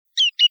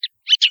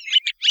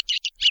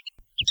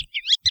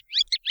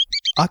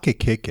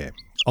Akekeke,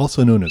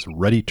 also known as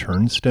ruddy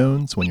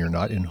turnstones when you're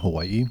not in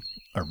Hawaii,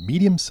 are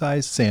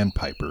medium-sized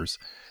sandpipers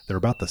that are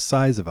about the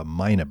size of a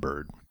myna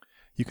bird.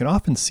 You can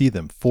often see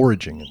them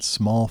foraging in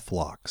small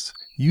flocks,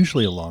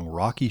 usually along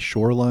rocky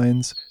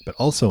shorelines, but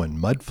also in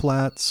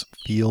mudflats,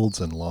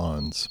 fields, and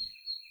lawns.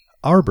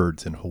 Our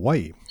birds in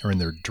Hawaii are in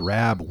their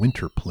drab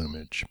winter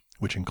plumage,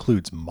 which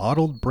includes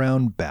mottled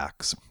brown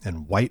backs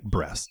and white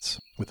breasts,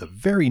 with a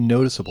very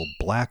noticeable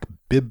black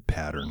bib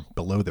pattern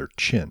below their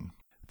chin.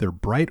 Their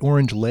bright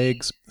orange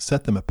legs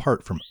set them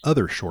apart from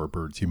other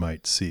shorebirds you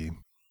might see.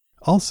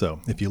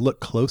 Also, if you look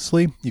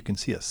closely, you can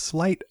see a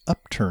slight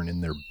upturn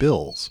in their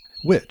bills,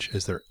 which,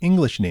 as their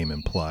English name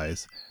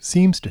implies,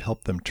 seems to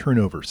help them turn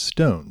over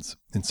stones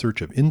in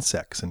search of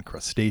insects and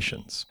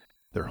crustaceans.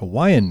 Their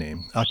Hawaiian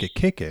name,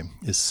 Akekeke,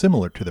 is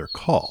similar to their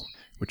call,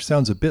 which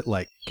sounds a bit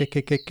like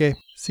kekekeke.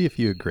 See if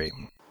you agree.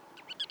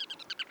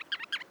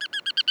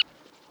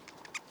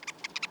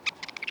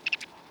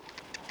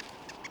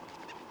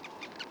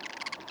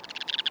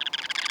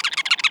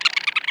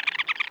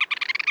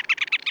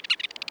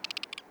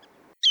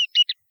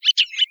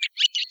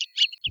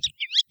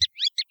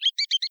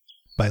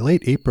 By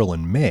late April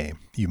and May,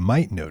 you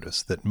might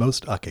notice that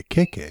most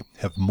akekeke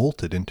have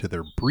molted into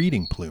their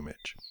breeding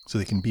plumage, so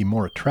they can be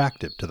more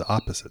attractive to the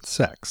opposite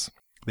sex.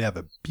 They have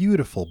a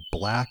beautiful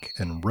black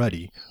and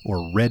ruddy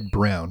or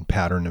red-brown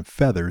pattern of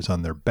feathers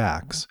on their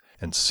backs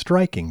and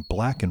striking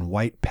black and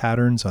white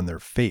patterns on their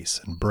face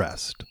and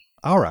breast.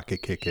 Our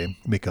akekeke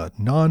make a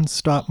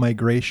non-stop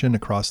migration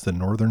across the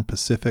northern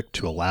Pacific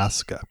to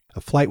Alaska,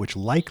 a flight which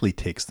likely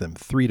takes them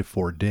 3 to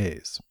 4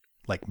 days.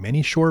 Like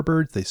many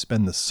shorebirds, they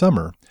spend the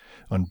summer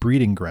on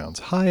breeding grounds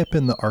high up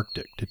in the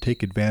Arctic to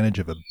take advantage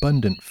of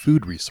abundant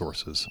food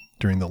resources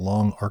during the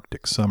long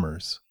Arctic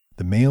summers.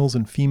 The males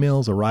and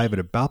females arrive at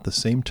about the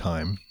same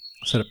time,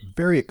 set up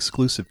very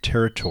exclusive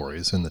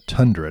territories in the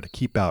tundra to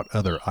keep out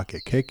other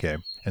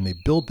akekeke, and they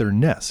build their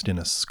nest in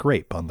a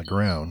scrape on the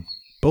ground.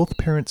 Both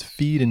parents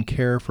feed and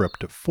care for up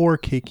to 4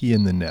 keiki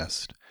in the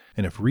nest,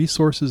 and if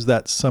resources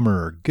that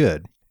summer are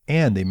good,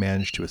 and they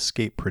manage to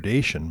escape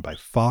predation by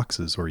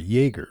foxes or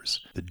jaegers,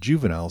 the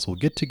juveniles will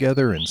get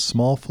together in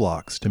small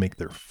flocks to make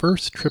their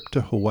first trip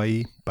to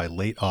Hawaii by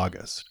late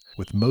August,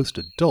 with most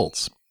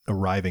adults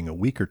arriving a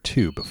week or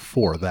 2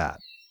 before that.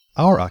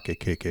 Our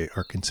akekeke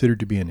are considered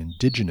to be an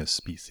indigenous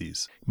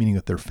species, meaning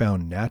that they're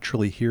found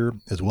naturally here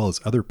as well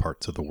as other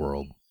parts of the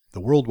world.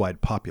 The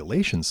worldwide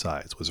population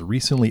size was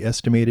recently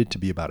estimated to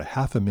be about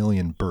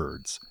 500,000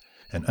 birds,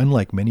 and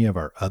unlike many of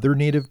our other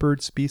native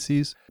bird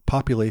species,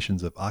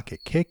 populations of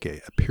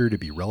akekeke appear to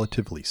be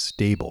relatively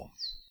stable.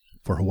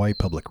 For Hawaii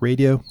Public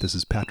Radio, this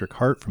is Patrick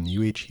Hart from the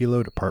UH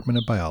Hilo Department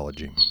of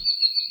Biology.